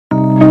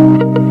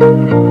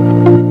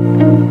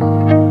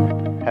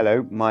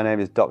Hello, my name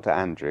is Dr.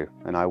 Andrew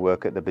and I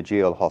work at the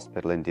Burjeel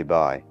Hospital in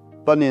Dubai.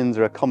 Bunions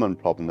are a common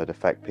problem that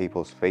affect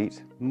people's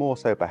feet, more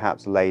so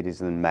perhaps ladies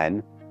than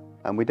men,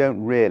 and we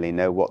don't really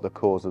know what the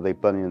cause of the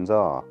bunions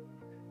are.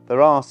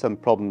 There are some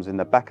problems in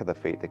the back of the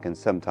feet that can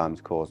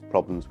sometimes cause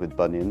problems with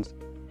bunions,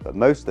 but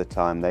most of the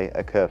time they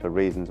occur for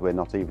reasons we're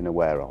not even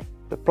aware of.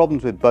 The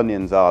problems with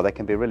bunions are they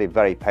can be really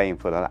very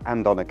painful,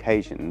 and on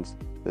occasions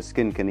the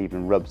skin can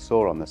even rub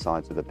sore on the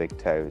sides of the big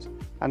toes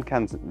and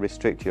can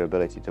restrict your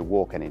ability to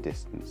walk any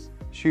distance.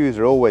 Shoes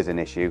are always an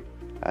issue,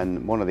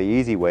 and one of the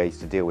easy ways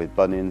to deal with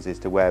bunions is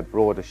to wear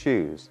broader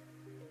shoes.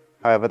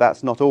 However,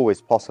 that's not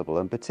always possible,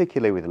 and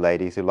particularly with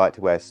ladies who like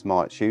to wear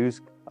smart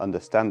shoes,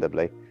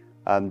 understandably,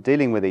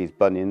 dealing with these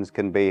bunions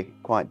can be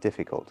quite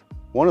difficult.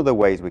 One of the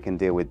ways we can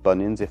deal with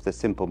bunions, if the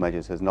simple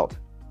measures has not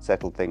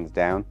settled things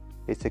down,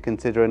 is to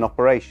consider an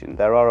operation.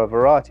 There are a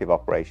variety of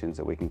operations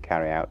that we can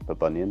carry out for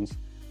bunions,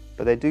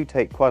 but they do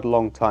take quite a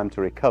long time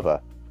to recover,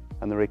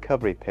 and the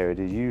recovery period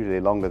is usually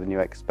longer than you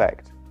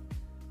expect.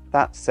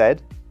 That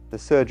said, the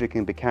surgery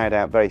can be carried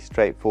out very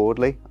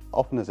straightforwardly,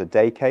 often as a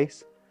day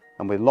case,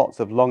 and with lots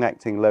of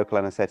long-acting local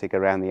anaesthetic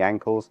around the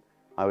ankles,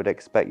 I would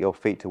expect your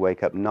feet to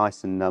wake up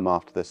nice and numb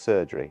after the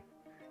surgery.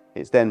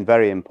 It's then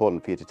very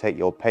important for you to take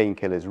your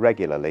painkillers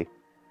regularly,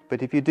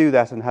 but if you do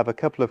that and have a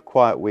couple of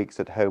quiet weeks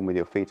at home with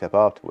your feet up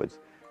afterwards,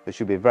 there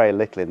should be very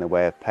little in the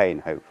way of pain,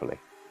 hopefully.